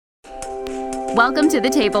Welcome to the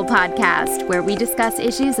Table Podcast, where we discuss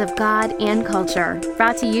issues of God and culture.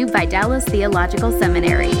 Brought to you by Dallas Theological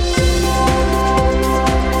Seminary.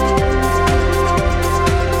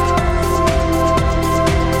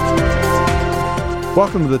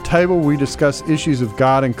 Welcome to the Table. We discuss issues of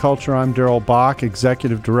God and culture. I'm Darrell Bock,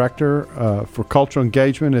 Executive Director for Cultural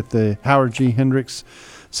Engagement at the Howard G. Hendricks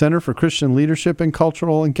Center for Christian Leadership and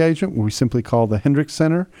Cultural Engagement, what we simply call the Hendricks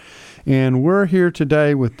Center. And we're here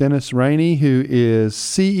today with Dennis Rainey, who is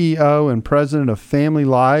CEO and President of Family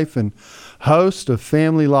Life and host of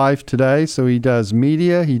Family Life Today. So he does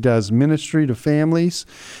media, he does ministry to families.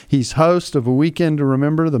 He's host of A Weekend to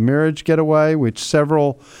Remember, the Marriage Getaway, which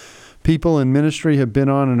several people in ministry have been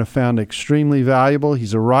on and have found extremely valuable.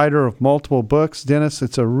 He's a writer of multiple books. Dennis,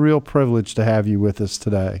 it's a real privilege to have you with us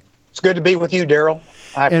today. It's good to be with you, Darrell.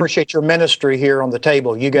 I appreciate your ministry here on the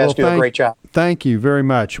table. You guys do a great job. Thank you very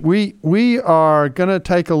much. We are going to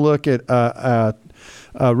take a look at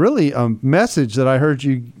really a message that I heard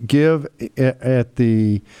you give at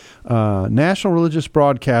the National Religious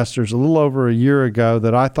Broadcasters a little over a year ago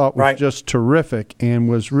that I thought was just terrific and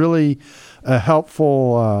was really a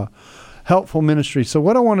helpful ministry. So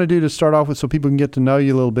what I want to do to start off with so people can get to know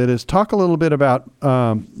you a little bit is talk a little bit about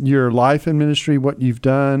your life in ministry, what you've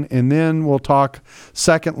done, and then we'll talk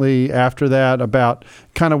secondly after that about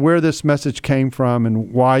kind of where this message came from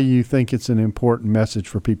and why you think it's an important message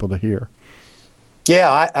for people to hear. Yeah,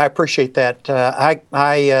 I appreciate that.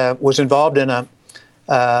 I was involved in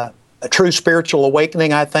a true spiritual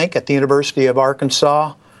awakening, I think, at the University of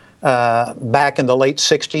Arkansas back in the late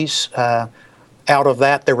 60s. Out of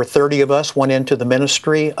that, there were 30 of us went into the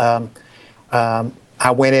ministry.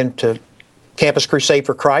 I went into Campus Crusade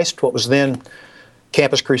for Christ, what was then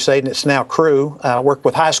Campus Crusade, and it's now Cru. Worked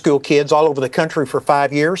with high school kids all over the country for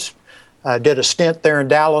 5 years. Did a stint there in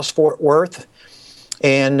Dallas, Fort Worth,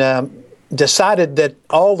 and decided that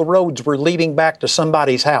all the roads were leading back to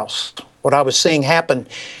somebody's house. What I was seeing happen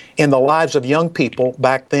in the lives of young people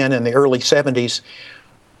back then in the early 70s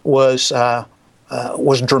was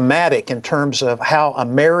dramatic in terms of how a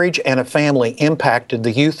marriage and a family impacted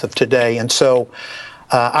the youth of today. And so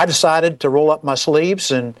I decided to roll up my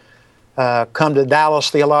sleeves and come to Dallas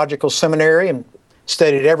Theological Seminary and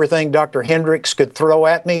studied everything Dr. Hendricks could throw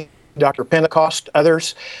at me, Dr. Pentecost,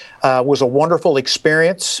 others. Was a wonderful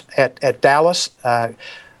experience at Dallas.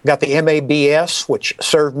 Got the MABS, which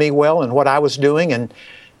served me well in what I was doing. And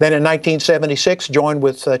then in 1976, joined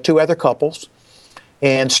with two other couples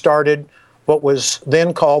and started what was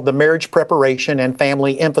then called the Marriage Preparation and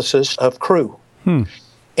Family Emphasis of Cru.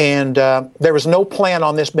 And there was no plan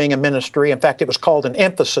on this being a ministry. In fact, it was called an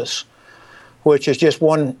emphasis, which is just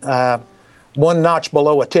one notch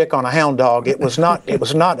below a tick on a hound dog. It was not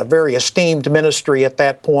a very esteemed ministry at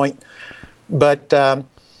that point. But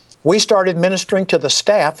we started ministering to the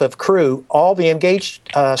staff of Cru, all the engaged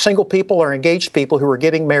single people or engaged people who were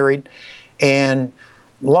getting married. And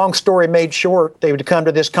long story made short, they would come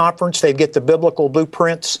to this conference, they'd get the biblical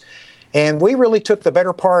blueprints, and we really took the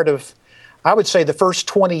better part of, I would say, the first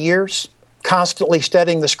 20 years, constantly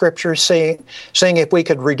studying the Scriptures, seeing if we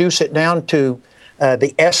could reduce it down to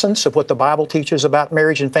the essence of what the Bible teaches about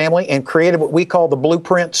marriage and family, and created what we call the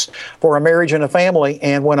blueprints for a marriage and a family.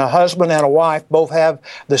 And when a husband and a wife both have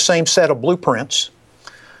the same set of blueprints,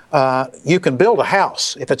 you can build a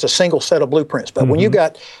house if it's a single set of blueprints. But when you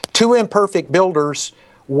got two imperfect builders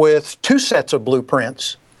with two sets of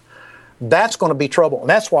blueprints, that's going to be trouble. And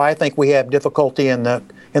that's why I think we have difficulty in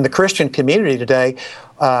the Christian community today.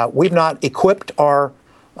 We've not equipped our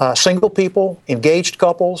single people, engaged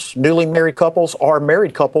couples, newly married couples, or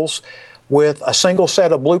married couples with a single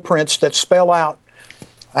set of blueprints that spell out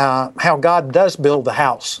how God does build the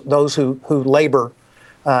house, those who labor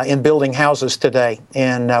in building houses today.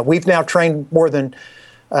 And we've now trained more than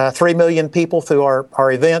 3 million people through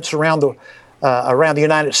our events around the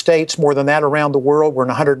United States, more than that around the world. We're in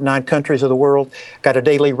 109 countries of the world. Got a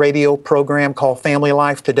daily radio program called Family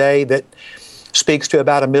Life Today that speaks to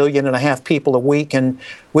about 1.5 million people a week. And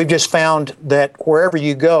we've just found that wherever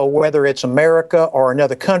you go, whether it's America or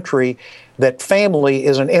another country, that family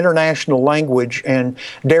is an international language. And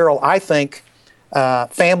Darrell, I think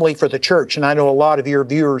family for the church, and I know a lot of your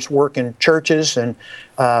viewers work in churches and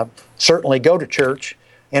certainly go to church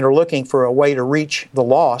and are looking for a way to reach the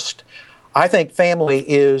lost. I think family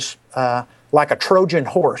is like a Trojan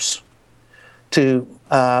horse to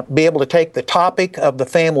be able to take the topic of the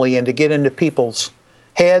family and to get into people's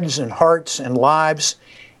heads and hearts and lives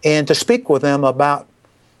and to speak with them about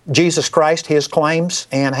Jesus Christ, His claims,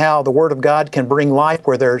 and how the Word of God can bring life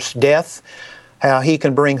where there's death, how He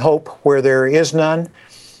can bring hope where there is none.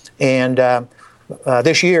 And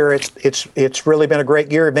this year, it's really been a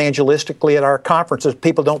great year evangelistically at our conferences.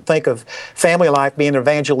 People don't think of Family Life being an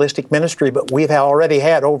evangelistic ministry, but we've already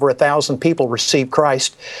had over 1,000 people receive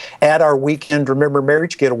Christ at our weekend Remember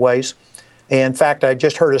Marriage getaways. In fact, I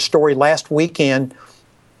just heard a story last weekend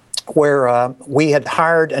where we had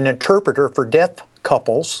hired an interpreter for deaf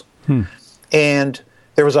couples, and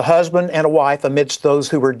there was a husband and a wife amidst those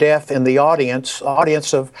who were deaf in the audience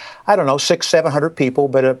of, I don't know, 600-700 people,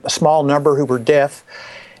 but a small number who were deaf.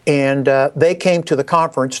 And they came to the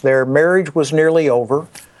conference. Their marriage was nearly over.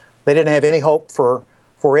 They didn't have any hope for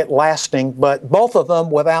it lasting, but both of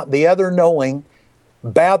them, without the other knowing,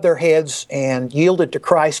 bowed their heads and yielded to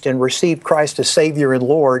Christ and received Christ as Savior and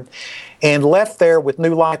Lord, and left there with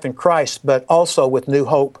new life in Christ, but also with new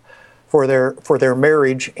hope for their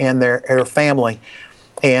marriage and their family.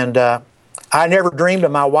 And I never dreamed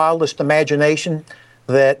in my wildest imagination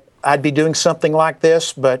that I'd be doing something like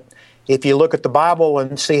this, but if you look at the Bible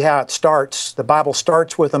and see how it starts, the Bible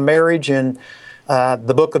starts with a marriage in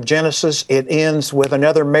the book of Genesis. It ends with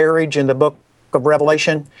another marriage in the book of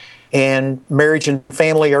Revelation, and marriage and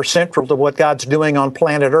family are central to what God's doing on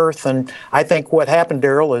planet Earth. And I think what happened,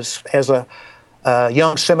 Daryl, is as a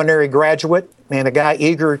young seminary graduate and a guy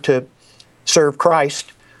eager to serve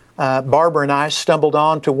Christ, Barbara and I stumbled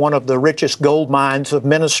on to one of the richest gold mines of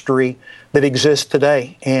ministry that exists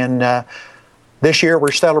today. And this year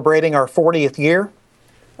we're celebrating our 40th year.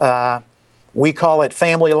 We call it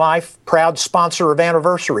Family Life, proud sponsor of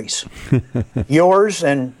anniversaries. Yours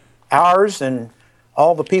and ours and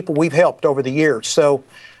all the people we've helped over the years. So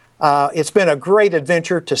it's been a great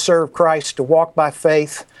adventure to serve Christ, to walk by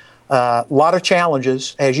faith. A lot of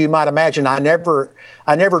challenges, as you might imagine. I never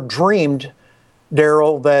dreamed,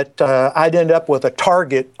 Daryl, that I'd end up with a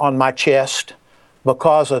target on my chest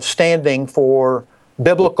because of standing for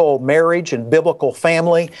biblical marriage and biblical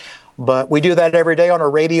family. But we do that every day on our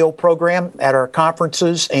radio program, at our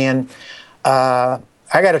conferences. And I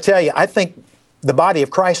got to tell you, I think the body of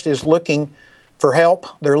Christ is looking for help.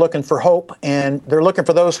 They're looking for hope, and they're looking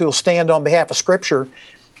for those who will stand on behalf of Scripture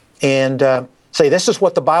and say, this is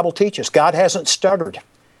what the Bible teaches. God hasn't stuttered.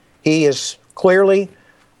 He is clearly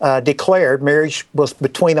declared marriage was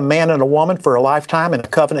between a man and a woman for a lifetime in a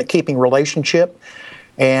covenant-keeping relationship.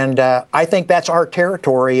 And I think that's our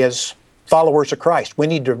territory as followers of Christ. We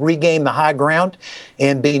need to regain the high ground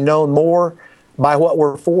and be known more by what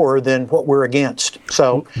we're for than what we're against.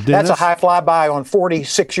 So that's a high flyby on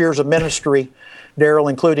 46 years of ministry, Daryl,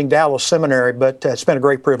 including Dallas Seminary, but it's been a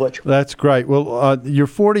great privilege. That's great. Well, you're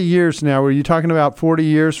 40 years now. Were you talking about 40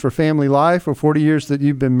 years for Family Life or 40 years that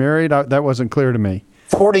you've been married? That wasn't clear to me.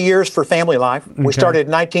 40 years for Family Life. Okay. We started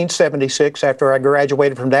in 1976 after I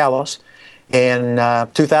graduated from Dallas, and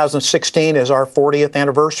 2016 is our 40th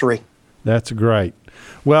anniversary. That's great.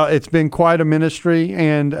 Well, it's been quite a ministry,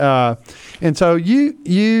 and so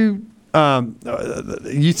you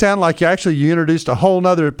sound like you introduced a whole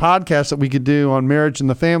nother podcast that we could do on marriage and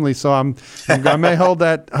the family. So I may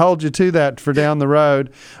hold you to that for down the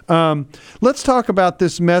road. Let's talk about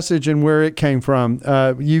this message and where it came from.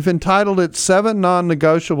 You've entitled it 7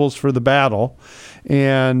 Non-Negotiables for the Battle,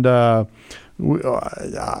 and there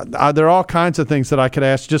are all kinds of things that I could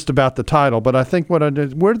ask just about the title, but I think where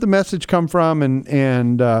did the message come from,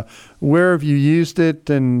 and where have you used it,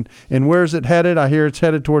 and where is it headed? I hear it's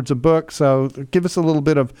headed towards a book, so give us a little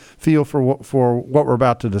bit of feel for what we're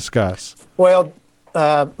about to discuss. Well,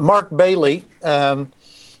 Mark Bailey,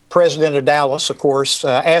 president of Dallas, of course,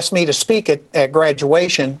 asked me to speak at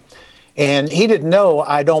graduation. And he didn't know,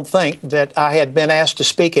 I don't think, that I had been asked to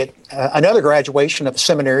speak at another graduation of a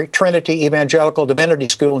seminary, Trinity Evangelical Divinity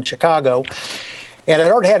School in Chicago. And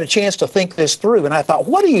I'd already had a chance to think this through. And I thought,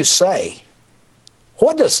 what do you say?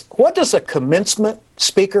 What does a commencement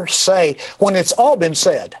speaker say when it's all been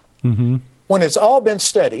said? Mm-hmm. When it's all been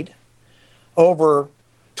studied over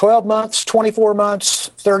 12 months, 24 months,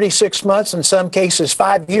 36 months, in some cases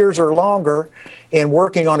 5 years or longer, in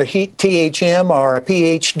working on a THM or a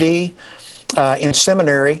PhD in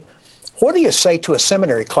seminary. What do you say to a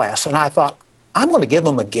seminary class? And I thought, I'm going to give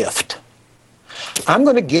them a gift. I'm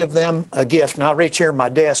going to give them a gift. And I'll reach here at my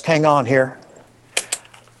desk. Hang on here.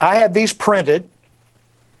 I had these printed,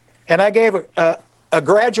 and I gave a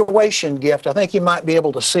graduation gift. I think you might be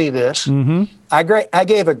able to see this. Mm-hmm. I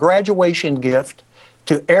gave a graduation gift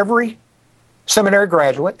to every seminary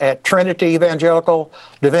graduate at Trinity Evangelical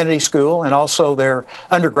Divinity School and also their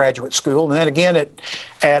undergraduate school. And then again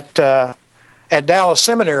at Dallas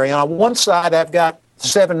Seminary. And on one side, I've got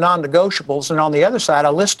 7 non-negotiables, and on the other side, I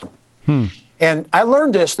list them. And I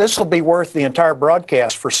learned this will be worth the entire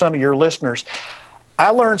broadcast for some of your listeners. I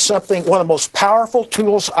learned something, one of the most powerful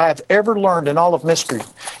tools I've ever learned in all of ministry,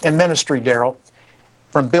 Daryl,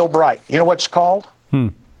 from Bill Bright. You know what it's called?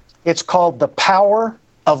 It's called the power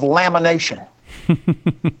of lamination.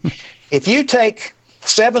 If you take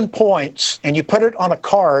 7 points and you put it on a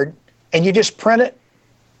card and you just print it,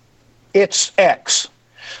 it's X.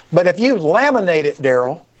 But if you laminate it,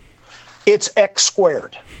 Daryl, it's X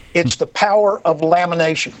squared. It's the power of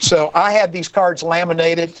lamination. So I had these cards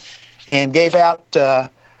laminated and gave out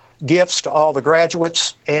gifts to all the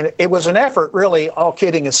graduates. And it was an effort, really, all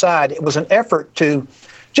kidding aside, it was an effort to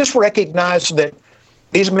just recognize that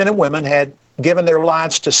these men and women had given their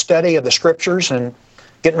lives to study of the Scriptures and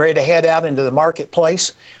getting ready to head out into the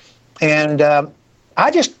marketplace. And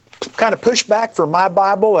I just kind of pushed back for my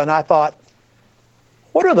Bible, and I thought,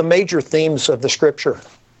 what are the major themes of the Scripture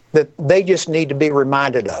that they just need to be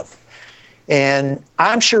reminded of? And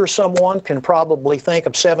I'm sure someone can probably think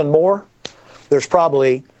of 7 more. There's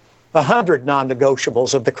probably 100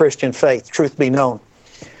 non-negotiables of the Christian faith, truth be known.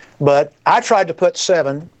 But I tried to put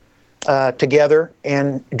 7 together,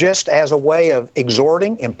 and just as a way of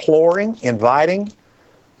exhorting, imploring, inviting,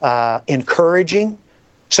 encouraging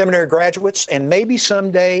seminary graduates, and maybe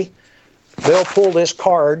someday they'll pull this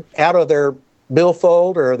card out of their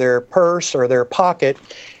billfold or their purse or their pocket,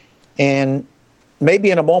 and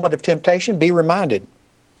maybe in a moment of temptation be reminded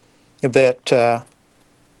that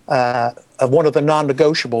of one of the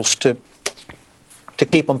non-negotiables to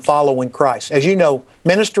keep them following Christ. As you know,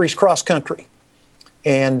 ministry's cross-country,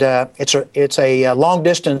 and it's a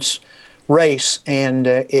long-distance race, and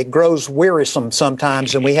it grows wearisome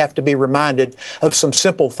sometimes, and we have to be reminded of some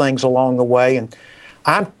simple things along the way. And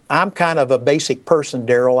I'm kind of a basic person,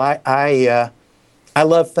 Daryl. I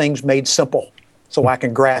love things made simple so I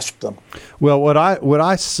can grasp them. Well, what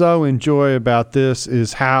I so enjoy about this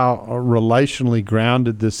is how relationally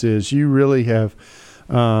grounded this is. You really have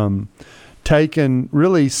taken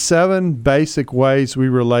really 7 basic ways we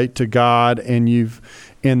relate to God,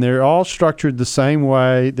 and they're all structured the same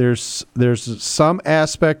way. There's some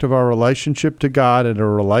aspect of our relationship to God at a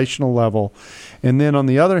relational level, and then on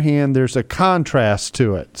the other hand, there's a contrast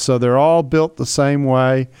to it. So they're all built the same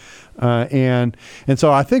way. And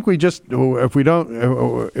so I think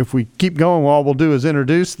if we keep going, all we'll do is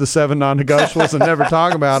introduce the 7 non-negotiables and never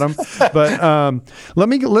talk about them. But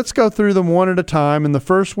let's go through them one at a time. And the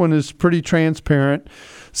first one is pretty transparent: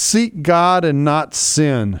 seek God and not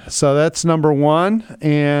sin. So that's number 1.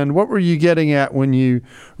 And what were you getting at when you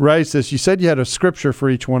raised this? You said you had a scripture for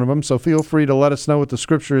each one of them. So feel free to let us know what the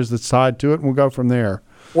scripture is that's tied to it, and we'll go from there.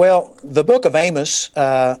 Well, the book of Amos,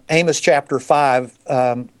 Amos chapter 5.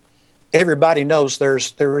 Everybody knows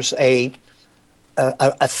there's a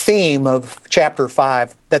theme of chapter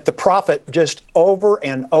 5 that the prophet just over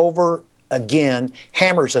and over again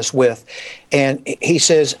hammers us with. And he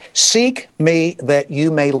says, seek me that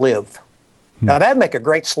you may live. Now that'd make a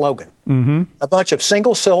great slogan. A bunch of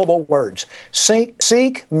single syllable words.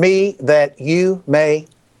 Seek me that you may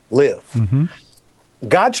live.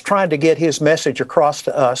 God's trying to get his message across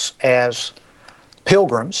to us as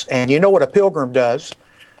pilgrims. And you know what a pilgrim does?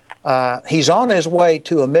 He's on his way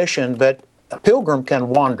to a mission, but a pilgrim can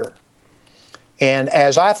wander. And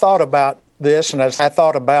as I thought about this, and as I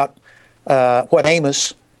thought about what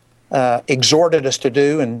Amos exhorted us to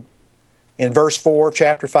do in verse 4 of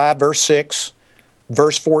chapter 5, verse 6,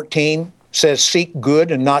 verse 14 says, seek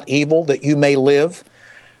good and not evil that you may live.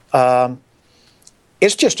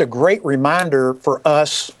 It's just a great reminder for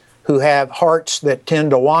us who have hearts that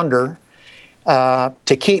tend to wander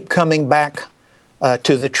to keep coming back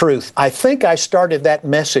to the truth. I think I started that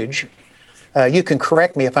message, you can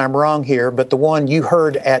correct me if I'm wrong here, but the one you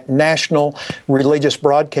heard at National Religious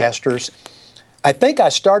Broadcasters, I think I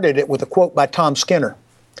started it with a quote by Tom Skinner.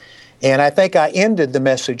 And I think I ended the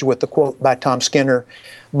message with the quote by Tom Skinner.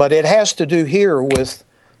 But it has to do here with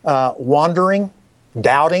wandering,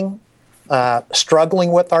 doubting,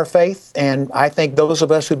 struggling with our faith. And I think those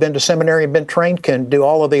of us who've been to seminary and been trained can do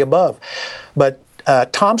all of the above. But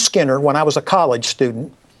Tom Skinner, when I was a college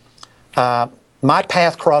student, my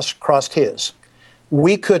path crossed his.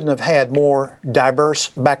 We couldn't have had more diverse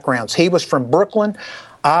backgrounds. He was from Brooklyn.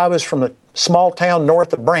 I was from a small town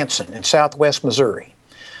north of Branson in southwest Missouri.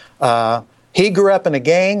 He grew up in a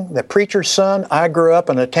gang, the preacher's son. I grew up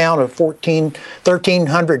in a town of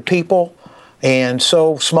 1,300 people, and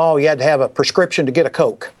so small you had to have a prescription to get a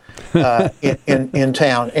Coke in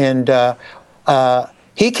town. And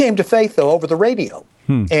he came to faith, though, over the radio.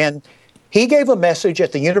 And he gave a message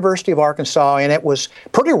at the University of Arkansas, and it was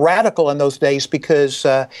pretty radical in those days because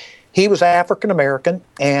he was African American,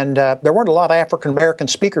 and there weren't a lot of African American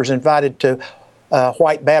speakers invited to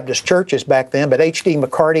white Baptist churches back then, but H.D.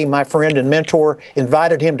 McCarty, my friend and mentor,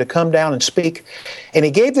 invited him to come down and speak. And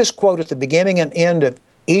he gave this quote at the beginning and end of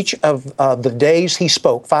each of the days he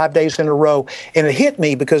spoke, 5 days in a row. And it hit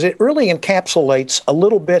me because it really encapsulates a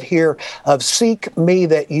little bit here of seek me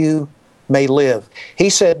that you may live. He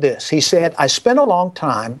said this. He said, I spent a long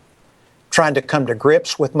time trying to come to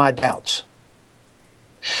grips with my doubts,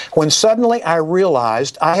 when suddenly I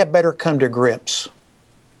realized I had better come to grips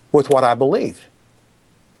with what I believe.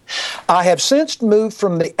 I have since moved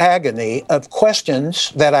from the agony of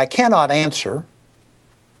questions that I cannot answer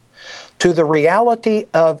to the reality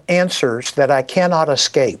of answers that I cannot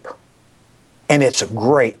escape. And it's a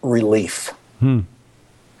great relief. You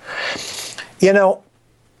know,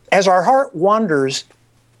 as our heart wanders,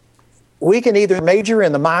 we can either major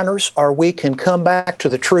in the minors or we can come back to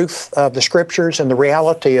the truth of the Scriptures and the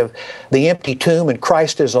reality of the empty tomb and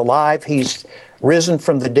Christ is alive. He's risen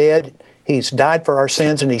from the dead. He's died for our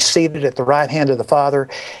sins and He's seated at the right hand of the Father.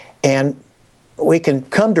 And we can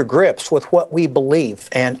come to grips with what we believe.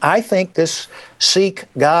 And I think this seek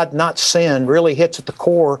God, not sin, really hits at the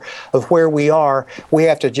core of where we are. We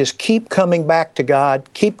have to just keep coming back to God,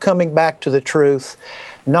 keep coming back to the truth,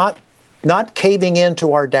 not caving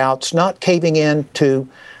into our doubts, not caving into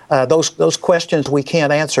those questions we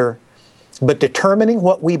can't answer, but determining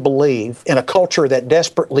what we believe in a culture that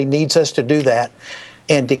desperately needs us to do that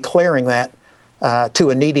and declaring that to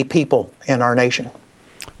a needy people in our nation.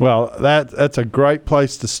 Well, that's a great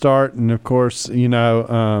place to start, and of course, you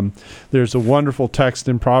know, there's a wonderful text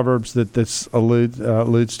in Proverbs that this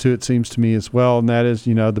alludes to. It seems to me as well, and that is,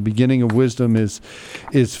 you know, the beginning of wisdom is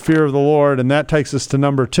fear of the Lord, and that takes us to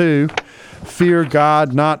number 2, fear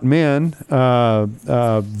God, not men.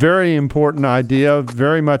 Very important idea,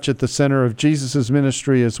 very much at the center of Jesus's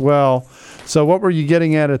ministry as well. So, what were you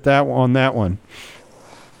getting at that on that one?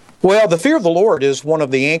 Well, the fear of the Lord is one of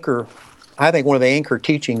the anchor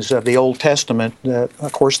teachings of the Old Testament.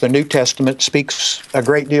 Of course, the New Testament speaks a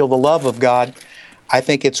great deal of the love of God. I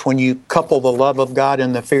think it's when you couple the love of God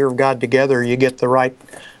and the fear of God together, you get the right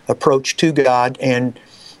approach to God. And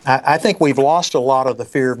I think we've lost a lot of the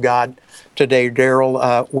fear of God today,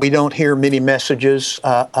 Daryl. We don't hear many messages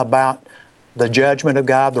about the judgment of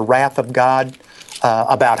God, the wrath of God,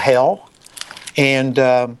 about hell. And,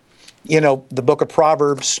 you know, the book of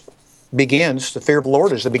Proverbs begins, the fear of the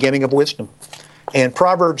Lord is the beginning of wisdom. And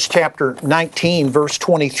Proverbs chapter 19, verse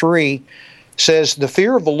 23 says, the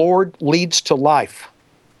fear of the Lord leads to life,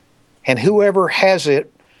 and whoever has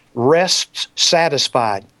it rests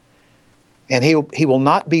satisfied, and he will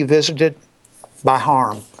not be visited by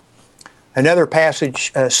harm. Another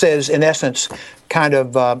passage says, in essence, kind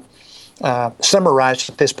of summarized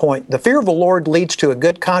at this point, the fear of the Lord leads to a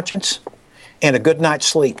good conscience and a good night's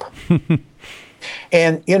sleep.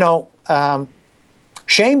 And, you know,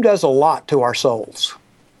 shame does a lot to our souls.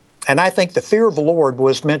 And I think the fear of the Lord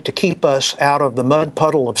was meant to keep us out of the mud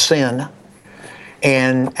puddle of sin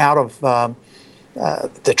and out of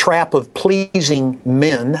the trap of pleasing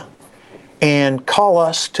men, and call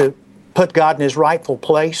us to put God in His rightful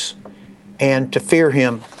place and to fear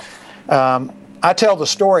Him. I tell the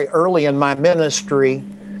story early in my ministry.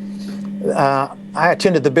 I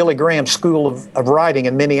attended the Billy Graham School of Writing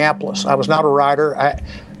in Minneapolis. I was not a writer.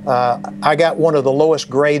 I got one of the lowest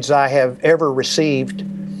grades I have ever received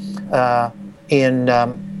in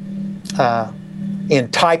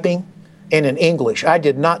typing and in English. I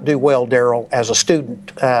did not do well, Daryl, as a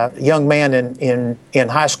student, young man in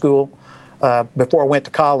high school before I went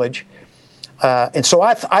to college. And so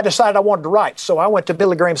I decided I wanted to write. So I went to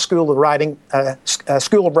Billy Graham School of Writing,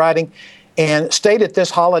 and stayed at this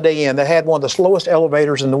Holiday Inn that had one of the slowest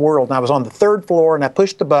elevators in the world. And I was on the 3rd floor, and I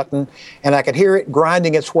pushed the button, and I could hear it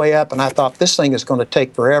grinding its way up, and I thought, this thing is going to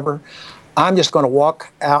take forever. I'm just going to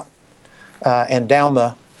walk out and down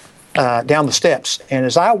the steps. And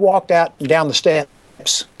as I walked out and down the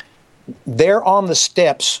steps, there on the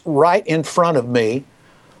steps right in front of me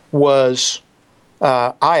was,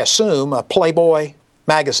 I assume, a Playboy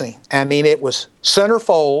magazine. I mean, it was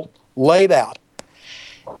centerfold, laid out.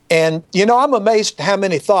 And, you know, I'm amazed at how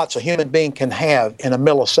many thoughts a human being can have in a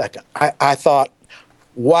millisecond. I thought,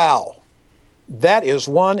 wow, that is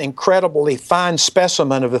one incredibly fine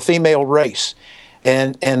specimen of the female race.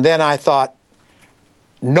 And then I thought,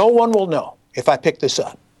 no one will know if I pick this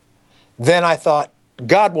up. Then I thought,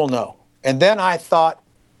 God will know. And then I thought,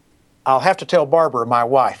 I'll have to tell Barbara, my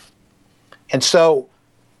wife. And so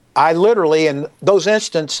I literally, in those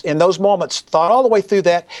moments, thought all the way through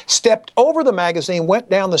that, stepped over the magazine, went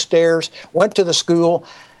down the stairs, went to the school,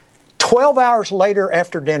 12 hours later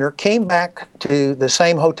after dinner, came back to the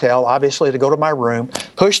same hotel, obviously to go to my room,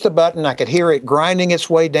 pushed the button. I could hear it grinding its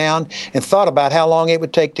way down and thought about how long it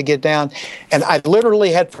would take to get down. And I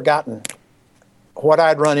literally had forgotten what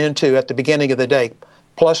I'd run into at the beginning of the day.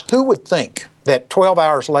 Plus, who would think that 12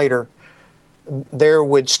 hours later, there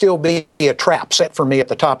would still be a trap set for me at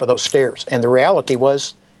the top of those stairs? And the reality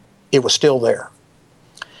was, it was still there.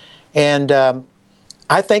 And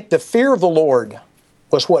I think the fear of the Lord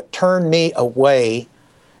was what turned me away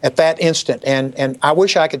at that instant. And I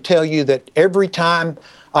wish I could tell you that every time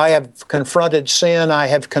I have confronted sin, I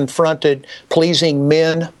have confronted pleasing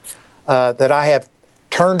men, that I have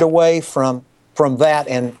turned away from that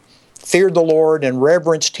and feared the Lord and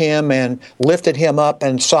reverenced Him and lifted Him up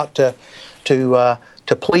and sought to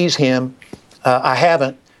please Him. I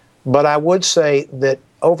haven't, but I would say that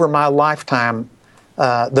over my lifetime,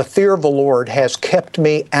 the fear of the Lord has kept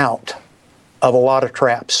me out of a lot of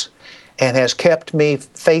traps and has kept me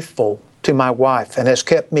faithful to my wife and has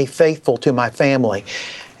kept me faithful to my family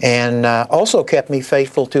and also kept me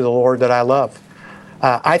faithful to the Lord that I love.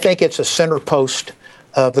 I think it's a center post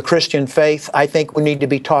of the Christian faith. I think we need to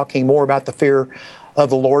be talking more about the fear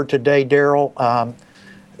of the Lord today, Daryl.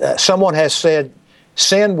 Someone has said,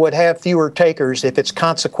 sin would have fewer takers if its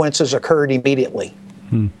consequences occurred immediately.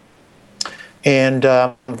 And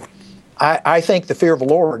I think the fear of the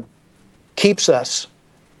Lord keeps us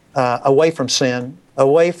away from sin,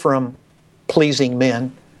 away from pleasing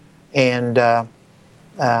men, and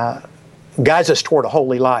guides us toward a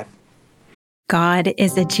holy life. God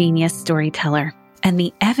is a genius storyteller, and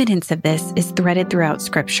the evidence of this is threaded throughout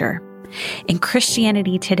Scripture. In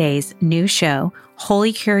Christianity Today's new show,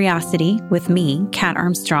 Holy Curiosity, with me, Kat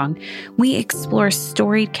Armstrong, we explore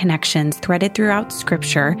storied connections threaded throughout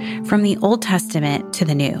Scripture from the Old Testament to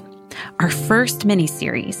the New. Our first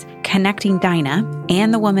mini-series, Connecting Dinah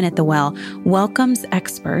and the Woman at the Well, welcomes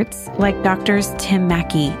experts like Drs. Tim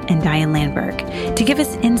Mackie and Diane Landberg to give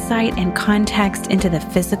us insight and context into the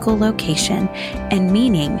physical location and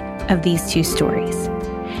meaning of these two stories.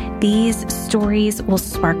 These stories will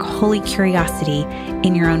spark holy curiosity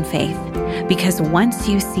in your own faith, because once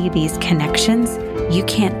you see these connections, you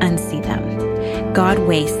can't unsee them. God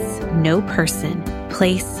wastes no person,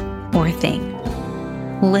 place, or thing.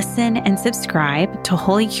 Listen and subscribe to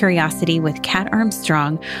Holy Curiosity with Kat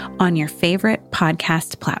Armstrong on your favorite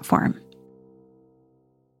podcast platform.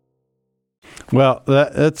 Well,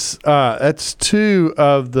 that's 2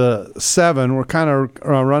 of the 7. We're kind of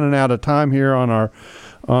running out of time here on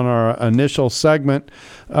our initial segment,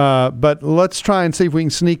 but let's try and see if we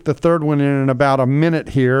can sneak the third one in about a minute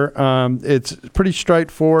here. It's pretty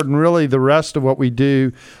straightforward, and really the rest of what we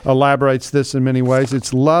do elaborates this in many ways.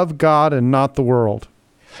 It's love God and not the world.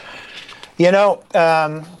 You know,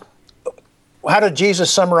 how did Jesus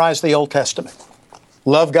summarize the Old Testament?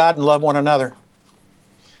 Love God and love one another.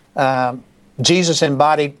 Jesus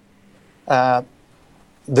embodied the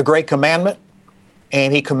great commandment,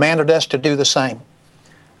 and He commanded us to do the same.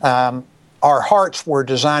 Our hearts were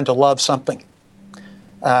designed to love something.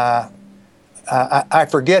 I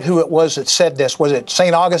forget who it was that said this. Was it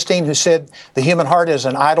St. Augustine who said the human heart is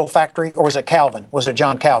an idol factory, or was it Calvin? Was it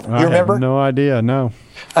John Calvin? You remember? I have no idea, no.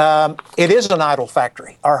 It is an idol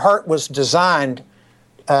factory. Our heart was designed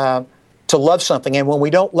to love something, and when we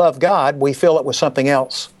don't love God, we fill it with something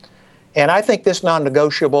else. And I think this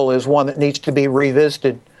non-negotiable is one that needs to be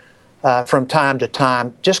revisited from time to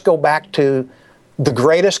time. Just go back to the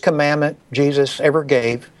greatest commandment Jesus ever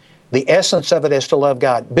gave. The essence of it is to love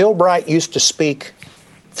God. Bill Bright used to speak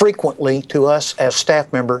frequently to us as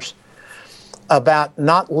staff members about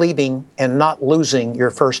not leaving and not losing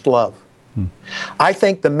your first love. I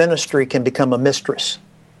think the ministry can become a mistress.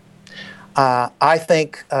 I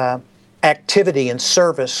think activity and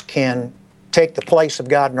service can take the place of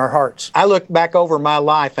God in our hearts. I look back over my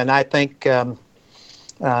life and I think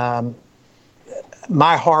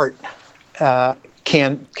my heart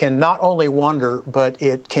can not only wander, but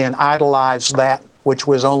it can idolize that which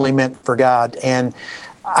was only meant for God. And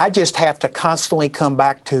I just have to constantly come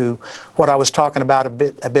back to what I was talking about a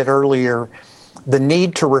bit earlier, the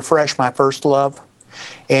need to refresh my first love.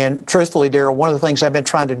 And truthfully, Daryl, one of the things I've been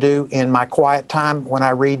trying to do in my quiet time when I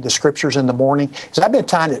read the Scriptures in the morning is I've been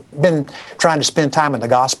trying to spend time in the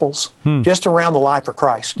Gospels, just around the life of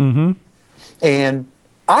Christ. And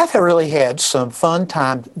I've really had some fun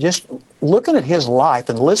time just looking at His life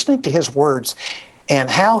and listening to His words and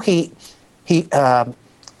how He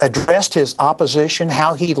addressed His opposition,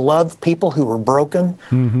 how He loved people who were broken.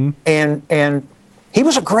 And He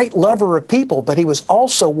was a great lover of people, but He was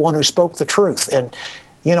also one who spoke the truth. And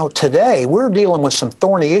today we're dealing with some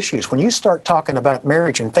thorny issues. When you start talking about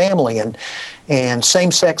marriage and family and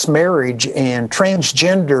same-sex marriage and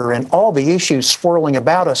transgender and all the issues swirling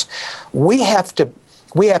about us, we have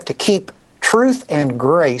to keep truth and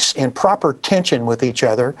grace in proper tension with each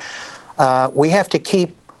other. We have to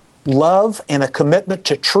keep love and a commitment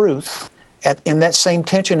to truth in that same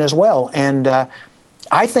tension as well. And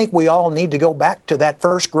I think we all need to go back to that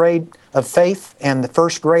first grade of faith and the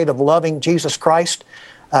first grade of loving Jesus Christ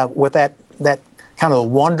with that kind of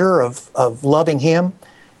wonder of loving Him,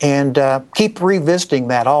 and keep revisiting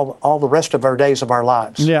that all the rest of our days of our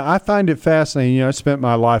lives. Yeah, I find it fascinating. I spent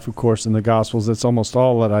my life, of course, in the Gospels. That's almost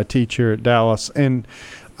all that I teach here at Dallas. And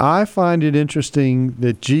I find it interesting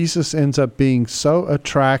that Jesus ends up being so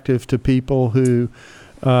attractive to people who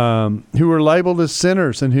were labeled as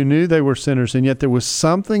sinners and who knew they were sinners, and yet there was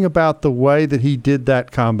something about the way that He did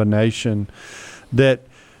that combination that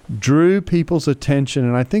drew people's attention.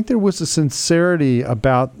 And I think there was a sincerity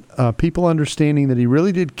about people understanding that He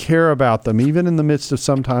really did care about them, even in the midst of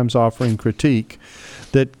sometimes offering critique,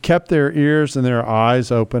 that kept their ears and their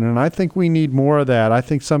eyes open. And I think we need more of that. I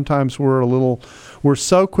think sometimes we're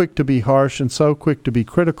so quick to be harsh and so quick to be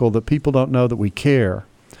critical that people don't know that we care.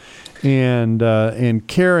 And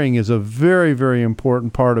caring is a very, very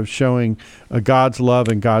important part of showing God's love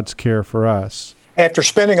and God's care for us. After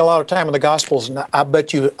spending a lot of time in the Gospels, and I'll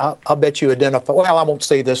bet you identify. Well, I won't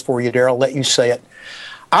say this for you, Daryl. I'll let you say it.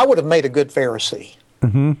 I would have made a good Pharisee.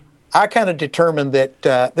 Mm-hmm. I kind of determined that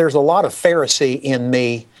there's a lot of Pharisee in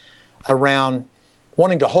me around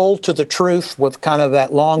wanting to hold to the truth with kind of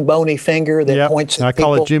that long, bony finger that points at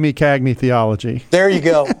people. I call it Jimmy Cagney theology. There you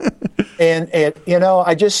go. and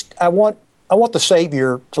I want the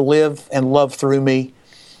Savior to live and love through me,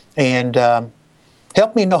 and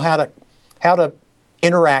help me know how to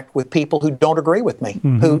interact with people who don't agree with me,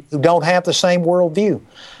 mm-hmm. who don't have the same worldview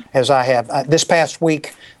as I have. This past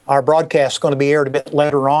week, our broadcast is going to be aired a bit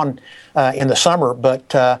later on in the summer, but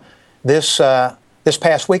this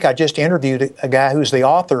past week I just interviewed a guy who's the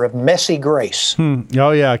author of Messy Grace.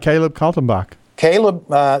 Oh, yeah, Caleb Kaltenbach. Caleb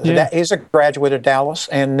is a graduate of Dallas,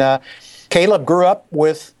 and Caleb grew up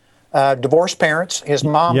with divorced parents. His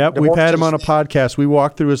mom. Yep, we've had him on a podcast. We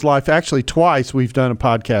walked through his life. Actually, twice we've done a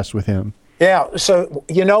podcast with him. Yeah, so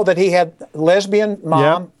you know that he had a lesbian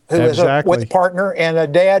mom who was with a partner, and a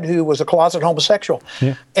dad who was a closet homosexual.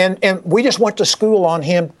 Yeah. And we just went to school on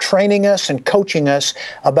him, training us and coaching us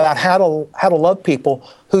about how to love people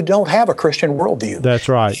who don't have a Christian worldview. That's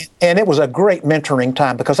right. And it was a great mentoring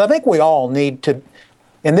time, because I think we all need to,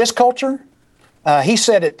 in this culture, he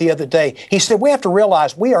said it the other day. He said, we have to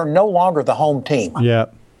realize we are no longer the home team.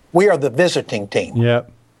 Yep. We are the visiting team.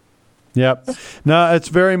 Yep. No, it's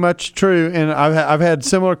very much true, and I've had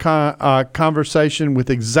similar conversation with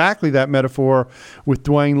exactly that metaphor with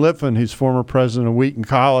Dwayne Litfin, who's former president of Wheaton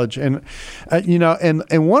College, and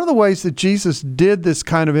and one of the ways that Jesus did this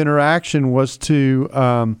kind of interaction was to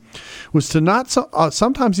not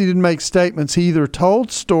sometimes He didn't make statements. He either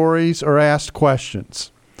told stories or asked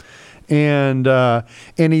questions. And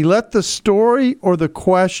He let the story or the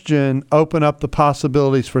question open up the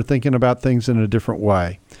possibilities for thinking about things in a different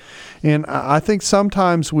way. And I think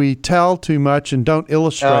sometimes we tell too much and don't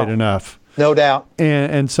illustrate enough. No doubt.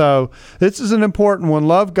 And so this is an important one.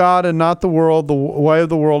 Love God and not the world. The way of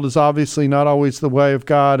the world is obviously not always the way of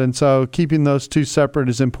God. And so keeping those two separate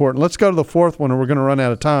is important. Let's go to the fourth one, or we're going to run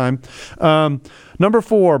out of time. Number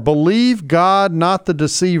 4, believe God, not the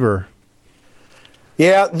deceiver.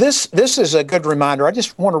 Yeah, this is a good reminder. I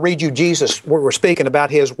just want to read you Jesus. We're speaking about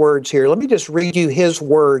His words here. Let me just read you His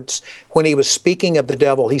words when He was speaking of the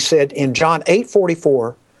devil. He said in John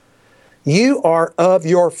 8:44, "You are of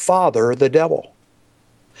your father, the devil,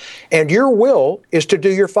 and your will is to do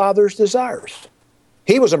your father's desires.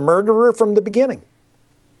 He was a murderer from the beginning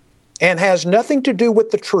and has nothing to do with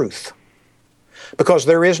the truth, because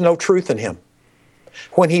there is no truth in him.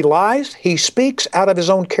 When he lies, he speaks out of his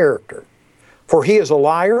own character, for he is a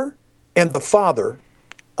liar and the father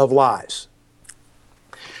of lies."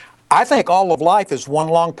 I think all of life is one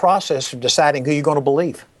long process of deciding who you're going to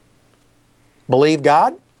believe. Believe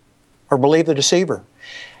God or believe the deceiver.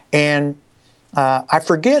 And I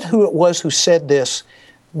forget who it was who said this,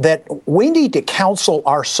 that we need to counsel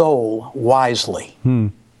our soul wisely.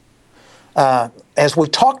 As we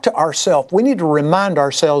talk to ourselves, we need to remind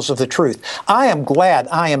ourselves of the truth. I am glad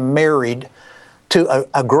I am married to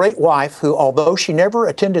a great wife who, although she never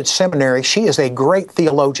attended seminary, she is a great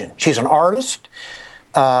theologian. She's an artist,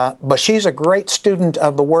 but she's a great student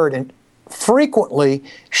of the Word. And frequently,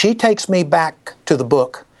 she takes me back to the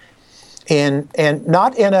book, and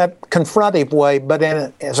not in a confrontive way, but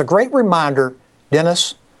as a great reminder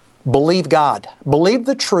Dennis, believe God. Believe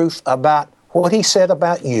the truth about what He said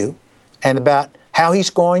about you and about how He's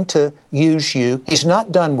going to use you. He's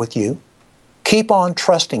not done with you. Keep on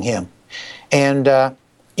trusting Him. And,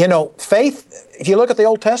 faith, if you look at the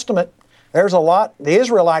Old Testament, there's a lot the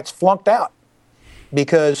Israelites flunked out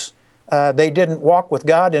because they didn't walk with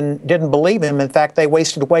God and didn't believe Him. In fact, they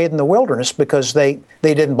wasted away in the wilderness because they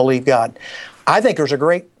didn't believe God. I think there's a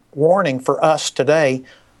great warning for us today.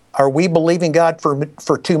 Are we believing God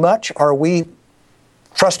for too much? Or are we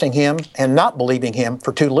trusting Him and not believing Him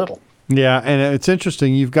for too little? Yeah, and it's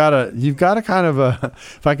interesting. You've got a kind of a,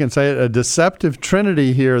 if I can say it, a deceptive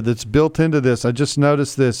trinity here that's built into this. I just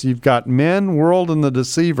noticed this. You've got men, world, and the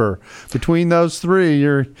deceiver. Between those three,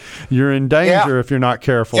 you're in danger if you're not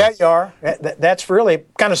careful. Yeah, you are. That's really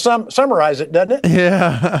kind of summarize it, doesn't it?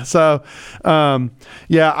 Yeah. So,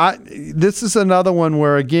 this is another one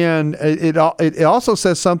where again it also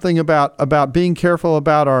says something about being careful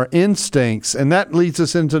about our instincts, and that leads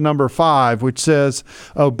us into number 5, which says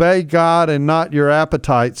obey God and not your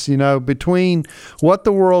appetites. Between what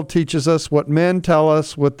the world teaches us, what men tell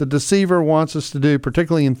us, what the deceiver wants us to do,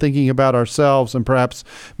 particularly in thinking about ourselves and perhaps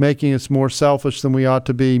making us more selfish than we ought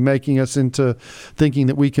to be, making us into thinking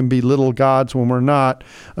that we can be little gods when we're not.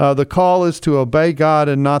 The call is to obey God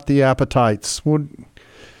and not the appetites. I'll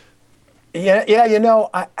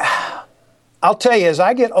tell you, as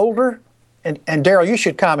I get older, and Daryl, you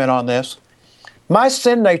should comment on this, my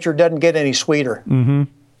sin nature doesn't get any sweeter. Mm-hmm.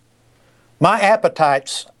 My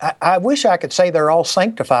appetites, I wish I could say they're all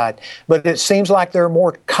sanctified, but it seems like they're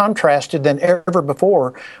more contrasted than ever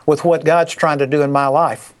before with what God's trying to do in my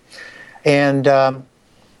life. And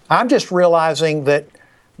I'm just realizing that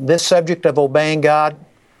this subject of obeying God,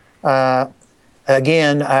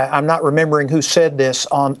 again, I'm not remembering who said this,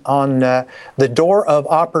 on the door of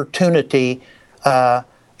opportunity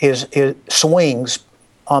is swings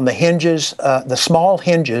on the hinges, the small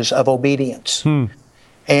hinges of obedience.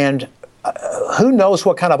 And who knows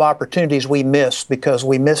what kind of opportunities we missed because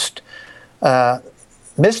we missed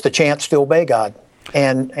the chance to obey God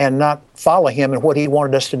and not follow Him and what He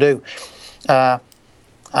wanted us to do.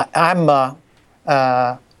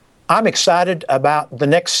 I'm excited about the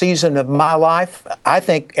next season of my life. I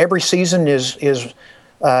think every season is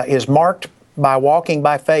marked by walking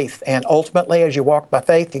by faith, and ultimately, as you walk by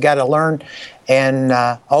faith, you got to learn and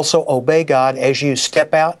also obey God as you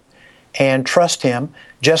step out and trust Him,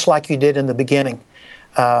 just like you did in the beginning.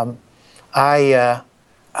 I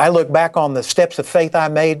look back on the steps of faith I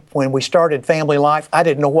made when we started Family Life. I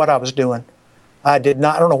didn't know what I was doing. I don't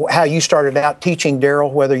know how you started out teaching,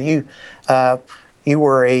 Daryl, whether you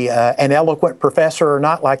were an eloquent professor or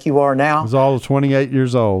not, like you are now. I was all 28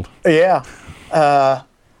 years old. Yeah.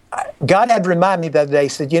 God had to remind me the other day, He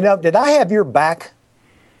said, did I have your back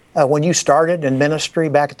when you started in ministry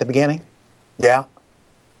back at the beginning? Yeah.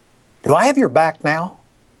 Do I have your back now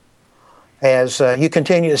as you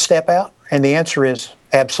continue to step out? And the answer is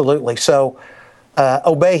absolutely. So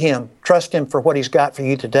obey Him, trust Him for what He's got for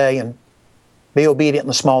you today, and be obedient in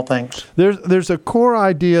the small things. There's a core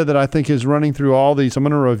idea that I think is running through all these. I'm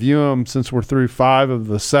going to review them since we're through 5 of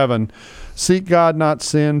the 7. Seek God, not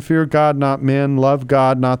sin. Fear God, not men. Love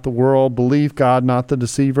God, not the world. Believe God, not the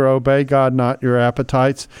deceiver. Obey God, not your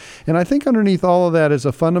appetites. And I think underneath all of that is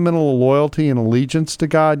a fundamental loyalty and allegiance to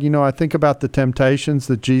God. I think about the temptations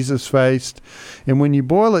that Jesus faced. And when you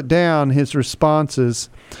boil it down, His responses,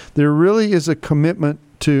 there really is a commitment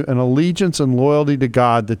to an allegiance and loyalty to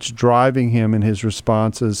God that's driving Him in His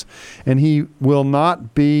responses. And He will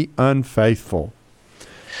not be unfaithful.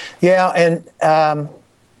 Yeah, and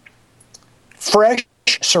fresh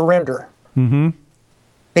surrender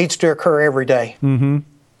needs to occur every day. Mm-hmm.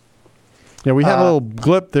 Yeah, we had a little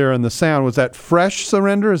glip there in the sound. Was that fresh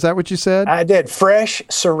surrender? Is that what you said? I did. Fresh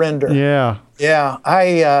surrender. Yeah. Yeah.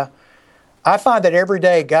 I find that every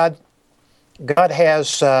day God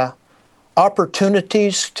has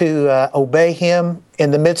opportunities to obey Him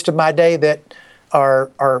in the midst of my day that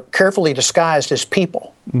are carefully disguised as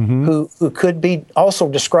people who could be also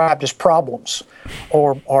described as problems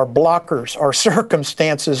or blockers or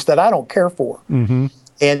circumstances that I don't care for.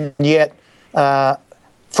 And yet,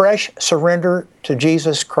 fresh surrender to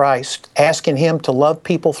Jesus Christ, asking Him to love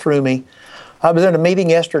people through me. I was in a meeting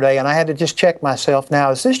yesterday and I had to just check myself.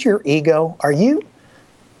 Now, is this your ego? Are you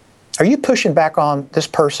pushing back on this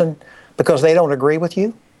person because they don't agree with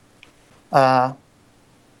you?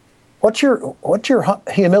 What's your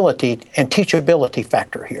humility and teachability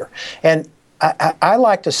factor here? And I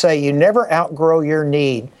like to say you never outgrow your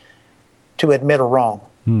need to admit a wrong,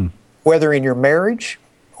 whether in your marriage,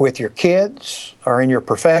 with your kids, or in your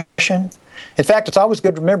profession. In fact, it's always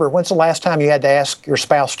good to remember, when's the last time you had to ask your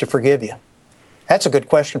spouse to forgive you? That's a good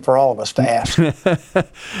question for all of us to ask.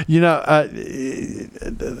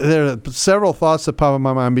 There are several thoughts that pop in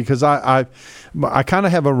my mind because I kind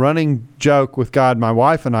of have a running joke with God. My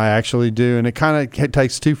wife and I actually do, and it kind of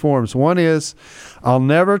takes two forms. One is I'll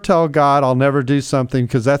never tell God I'll never do something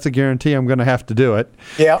because that's a guarantee I'm going to have to do it.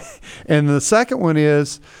 Yeah. And the second one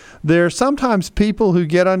is there are sometimes people who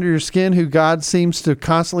get under your skin who God seems to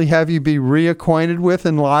constantly have you be reacquainted with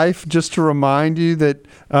in life just to remind you that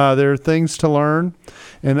there are things to learn.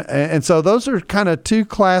 And so those are kind of two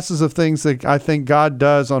classes of things that I think God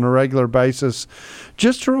does on a regular basis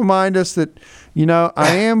just to remind us that,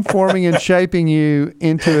 I am forming and shaping you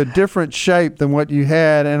into a different shape than what you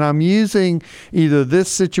had. And I'm using either this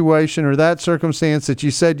situation or that circumstance that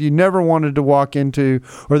you said you never wanted to walk into,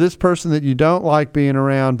 or this person that you don't like being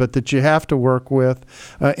around, but that you have to work with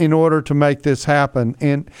in order to make this happen.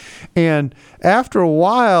 And after a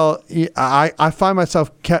while, I find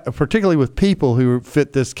myself, particularly with people who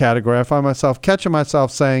fit this category, I find myself catching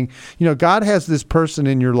myself saying, God has this person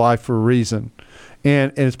in your life for a reason.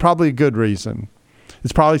 And it's probably a good reason.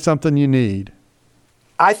 It's probably something you need.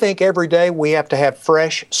 I think every day we have to have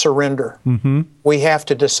fresh surrender. Mm-hmm. We have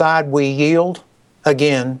to decide we yield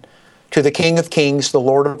again to the King of Kings, the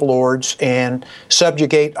Lord of Lords, and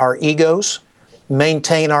subjugate our egos,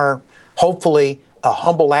 maintain our, hopefully, a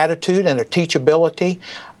humble attitude and a teachability.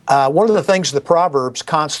 One of the things the Proverbs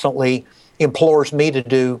constantly implores me to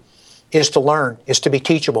do is to learn, is to be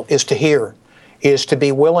teachable, is to hear, is to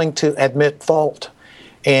be willing to admit fault.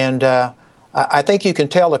 And I think you can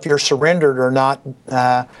tell if you're surrendered or not.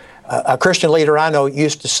 A Christian leader I know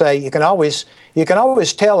used to say, you can always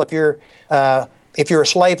tell if you're a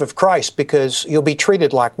slave of Christ because you'll be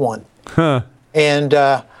treated like one. Huh. And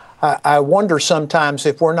I wonder sometimes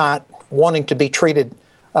if we're not wanting to be treated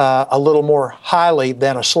a little more highly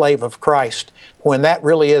than a slave of Christ, when that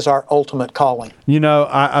really is our ultimate calling. One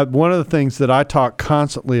of the things that I talk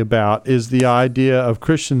constantly about is the idea of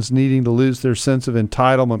Christians needing to lose their sense of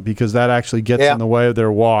entitlement because that actually gets in the way of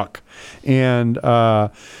their walk. And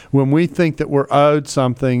when we think that we're owed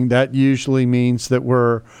something, that usually means that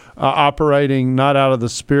we're operating not out of the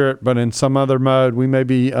Spirit, but in some other mode. We may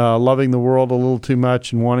be loving the world a little too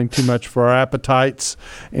much and wanting too much for our appetites.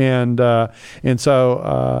 And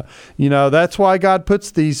so that's why God puts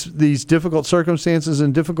these difficult circumstances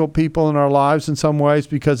and difficult people in our lives in some ways,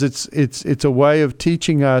 because it's a way of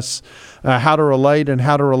teaching us how to relate and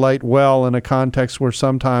how to relate well in a context where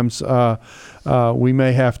sometimes we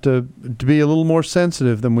may have to be a little more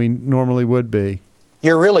sensitive than we normally would be.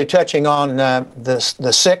 You're really touching on the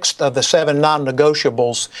sixth of the seven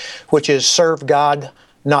non-negotiables, which is serve God,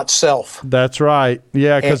 not self. That's right.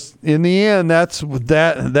 Yeah, because in the end,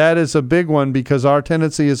 that is a big one, because our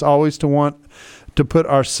tendency is always to want to put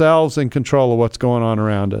ourselves in control of what's going on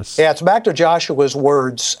around us. Yeah, it's back to Joshua's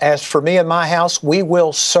words. As for me and my house, we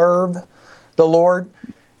will serve the Lord.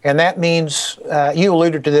 And that means, you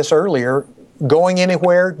alluded to this earlier, going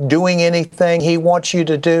anywhere, doing anything He wants you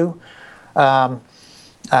to do.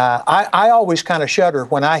 I always kind of shudder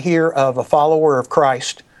when I hear of a follower of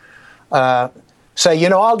Christ say,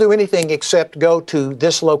 I'll do anything except go to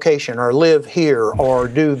this location or live here or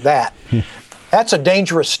do that. That's a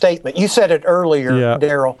dangerous statement. You said it earlier,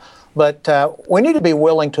 Daryl, but we need to be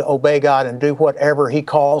willing to obey God and do whatever He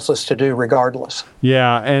calls us to do regardless.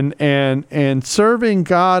 Yeah, and serving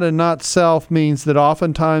God and not self means that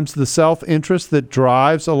oftentimes the self-interest that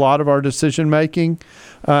drives a lot of our decision-making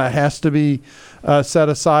has to be set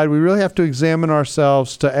aside. We really have to examine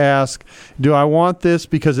ourselves to ask, do I want this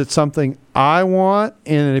because it's something I want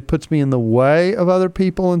and it puts me in the way of other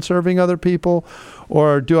people and serving other people?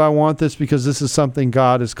 Or do I want this because this is something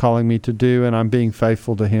God is calling me to do and I'm being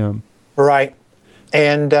faithful to Him? Right.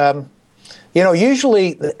 And,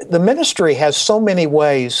 usually the ministry has so many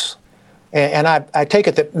ways, and I take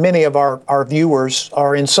it that many of our viewers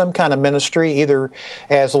are in some kind of ministry, either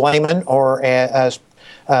as laymen or as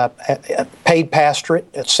paid pastorate,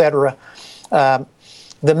 etc.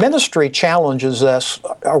 The ministry challenges us.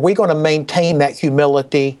 Are we going to maintain that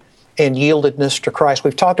humility and yieldedness to Christ?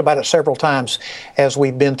 We've talked about it several times as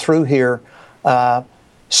we've been through here.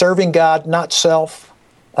 Serving God, not self.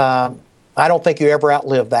 I don't think you ever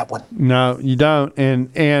outlive that one. No, you don't.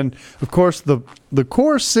 And of course, the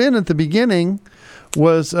core sin at the beginning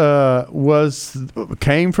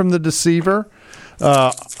came from the deceiver.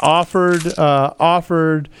 Offered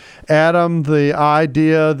Adam the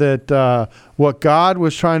idea that what God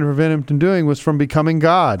was trying to prevent him from doing was from becoming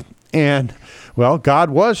God. And, well, God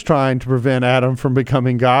was trying to prevent Adam from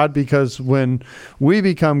becoming God, because when we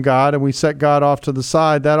become God and we set God off to the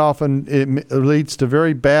side, that often it leads to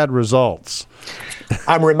very bad results.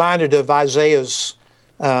 I'm reminded of Isaiah's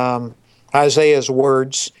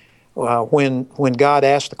words when God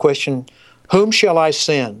asked the question, "Whom shall I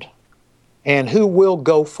send? And who will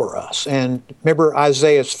go for us?" And remember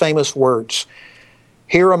Isaiah's famous words,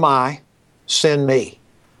 "Here am I, send me."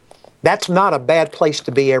 That's not a bad place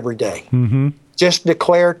to be every day. Mm-hmm. Just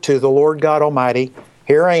declare to the Lord God Almighty,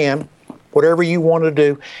 "Here I am, whatever you want to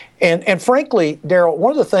do." And frankly, Daryl,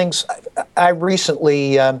 one of the things I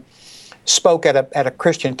recently spoke at a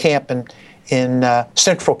Christian camp in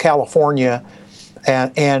Central California,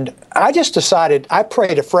 and I just decided, I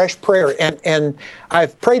prayed a fresh prayer, and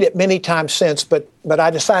I've prayed it many times since, but I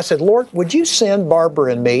decided, I said, "Lord, would you send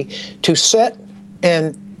Barbara and me to sit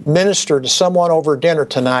and minister to someone over dinner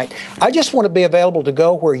tonight? I just want to be available to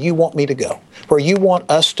go where you want me to go, where you want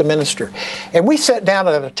us to minister." And we sat down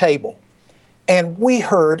at a table, and we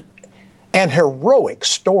heard an heroic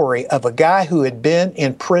story of a guy who had been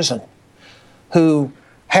in prison, who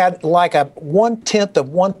had like a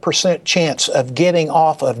 0.1% chance of getting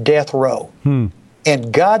off of death row.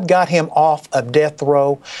 And God got him off of death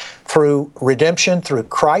row through redemption, through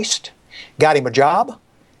Christ, got him a job.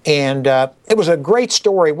 And it was a great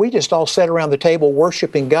story. We just all sat around the table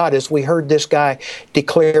worshiping God as we heard this guy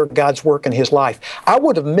declare God's work in his life. I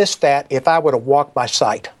would have missed that if I would have walked by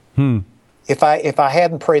sight. If I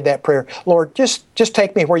hadn't prayed that prayer, "Lord, just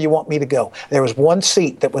take me where you want me to go." There was one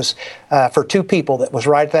seat that was for two people that was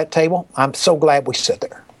right at that table. I'm so glad we sit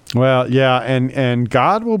there. Well, yeah, and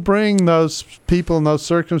God will bring those people and those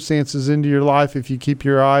circumstances into your life if you keep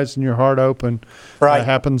your eyes and your heart open. Right. It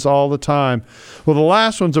happens all the time. Well, the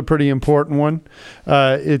last one's a pretty important one.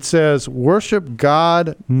 It says, "Worship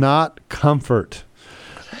God, not comfort."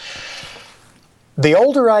 The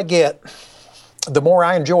older I get, the more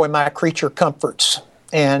I enjoy my creature comforts.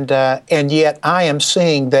 And yet I am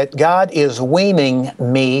seeing that God is weaning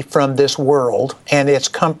me from this world and its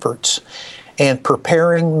comforts and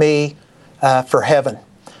preparing me for heaven.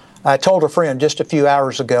 I told a friend just a few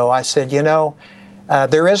hours ago, I said,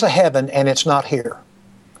 there is a heaven and it's not here.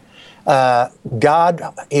 God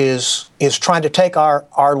is trying to take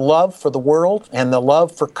our love for the world and the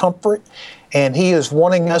love for comfort, and He is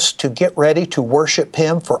wanting us to get ready to worship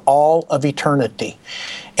Him for all of eternity.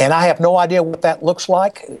 And I have no idea what that looks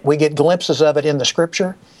like. We get glimpses of it in the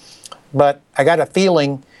Scripture, but I got a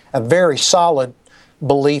feeling, a very solid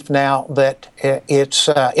belief now that it's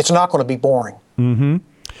not going to be boring. Mm-hmm.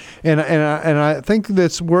 And I think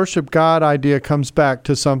this worship God idea comes back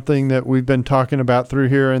to something that we've been talking about through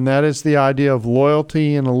here, and that is the idea of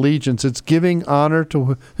loyalty and allegiance. It's giving honor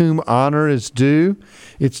to whom honor is due.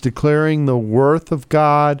 It's declaring the worth of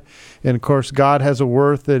God. And of course, God has a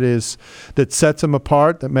worth that sets Him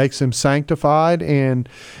apart, that makes Him sanctified, and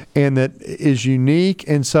that is unique.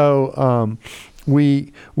 And so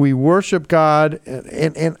we worship God,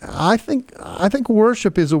 and I think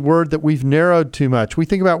worship is a word that we've narrowed too much. We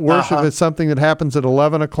think about worship as something that happens at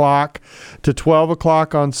 11 o'clock to 12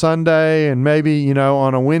 o'clock on Sunday, and maybe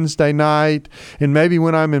on a Wednesday night, and maybe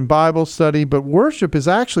when I'm in Bible study. But worship is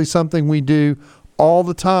actually something we do all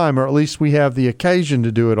the time, or at least we have the occasion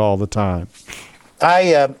to do it all the time.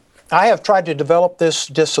 I have tried to develop this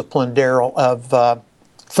discipline, Daryl, of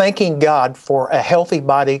thanking God for a healthy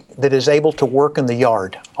body that is able to work in the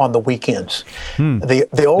yard on the weekends.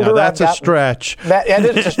 The older now that's I've gotten, a stretch. That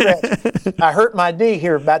is a stretch. I hurt my knee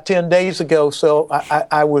here about 10 days ago, so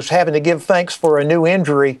I was having to give thanks for a new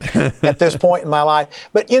injury at this point in my life.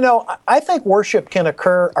 But, I think worship can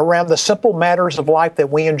occur around the simple matters of life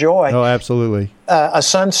that we enjoy. Oh, absolutely. A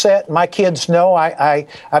sunset. My kids know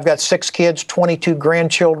I've got 6 kids, 22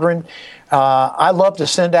 grandchildren. I love to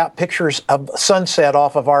send out pictures of sunset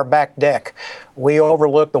off of our back deck. We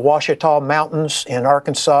overlook the Ouachita Mountains in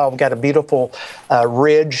Arkansas. We've got a beautiful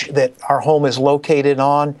ridge that our home is located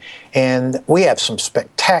on, and we have some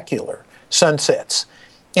spectacular sunsets.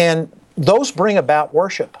 And those bring about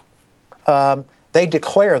worship. They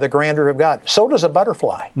declare the grandeur of God. So does a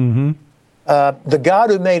butterfly. Mm-hmm. The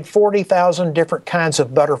God who made 40,000 different kinds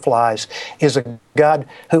of butterflies is a God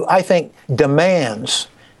who I think demands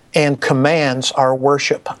and commands our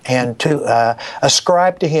worship, and to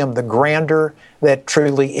ascribe to Him the grandeur that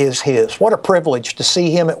truly is His. What a privilege to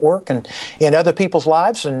see Him at work and in other people's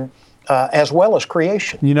lives, and as well as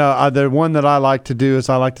creation. You know, the one that I like to do is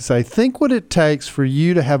I like to say, think what it takes for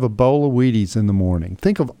you to have a bowl of Wheaties in the morning.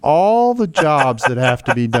 Think of all the jobs that have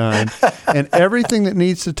to be done and everything that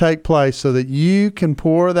needs to take place so that you can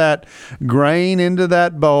pour that grain into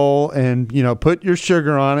that bowl and, you know, put your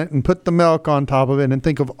sugar on it and put the milk on top of it, and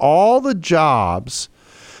think of all the jobs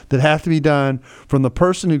that have to be done, from the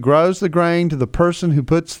person who grows the grain to the person who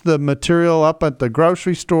puts the material up at the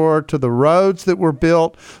grocery store to the roads that were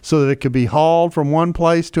built so that it could be hauled from one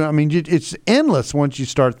place to, I mean, it's endless once you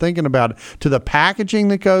start thinking about it, to the packaging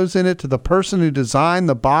that goes in it, to the person who designed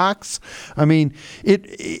the box. I mean,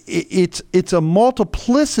 it's a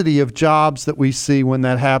multiplicity of jobs that we see when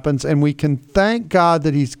that happens, and we can thank God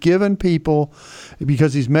that He's given people,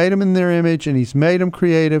 because He's made them in their image and He's made them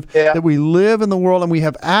creative, that we live in the world and we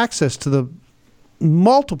have access to the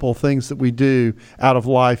multiple things that we do out of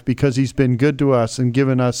life because He's been good to us and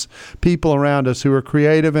given us people around us who are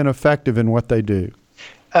creative and effective in what they do.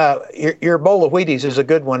 Your bowl of Wheaties is a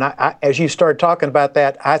good one. As you started talking about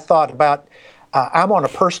that, I thought about I'm on a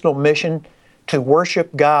personal mission to worship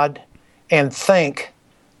God and thank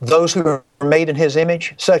those who are made in His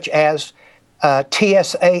image, such as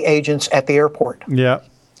TSA agents at the airport. Yeah.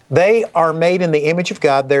 They are made in the image of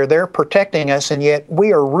God. They're there protecting us, and yet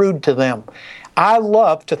we are rude to them. I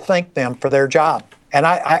love to thank them for their job. And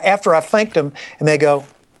I after I thanked them, and they go,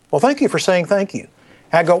 well, thank you for saying thank you.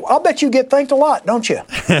 I go, I'll bet you get thanked a lot, don't you?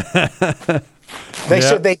 They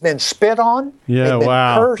said they've been spit on. Yeah, they've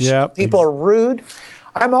been cursed. Yep. People are rude.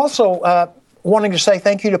 I'm also wanting to say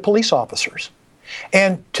thank you to police officers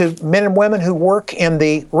and to men and women who work in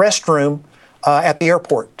the restroom at the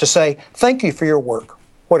airport, to say thank you for your work.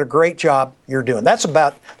 What a great job you're doing. That's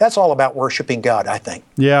all about worshiping God, I think.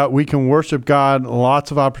 Yeah, we can worship God,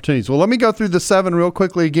 lots of opportunities. Well, let me go through the 7 real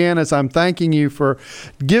quickly again as I'm thanking you for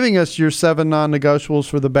giving us your 7 non-negotiables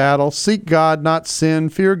for the battle. Seek God, not sin.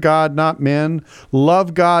 Fear God, not men.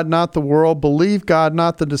 Love God, not the world. Believe God,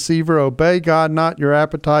 not the deceiver. Obey God, not your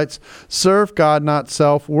appetites. Serve God, not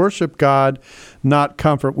self. Worship God, not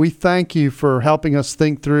comfort. We thank you for helping us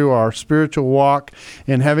think through our spiritual walk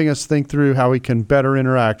and having us think through how we can better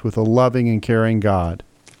interact with a loving and caring God.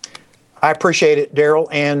 I appreciate it, Daryl.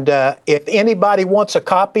 And if anybody wants a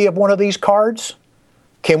copy of one of these cards,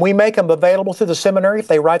 can we make them available through the seminary if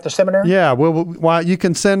they write the seminary? Yeah, well, you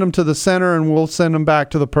can send them to the center and we'll send them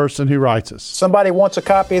back to the person who writes us. Somebody wants a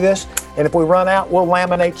copy of this, and if we run out, we'll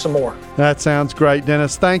laminate some more. That sounds great,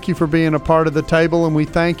 Dennis. Thank you for being a part of the table, and we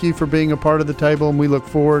thank you for being a part of the table, and we look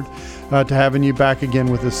forward to having you back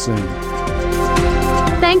again with us soon.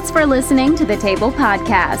 Thanks for listening to the Table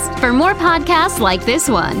Podcast. For more podcasts like this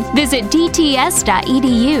one, visit dts.edu/the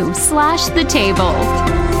table.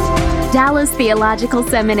 Dallas Theological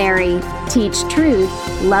Seminary. Teach truth,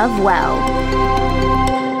 love well.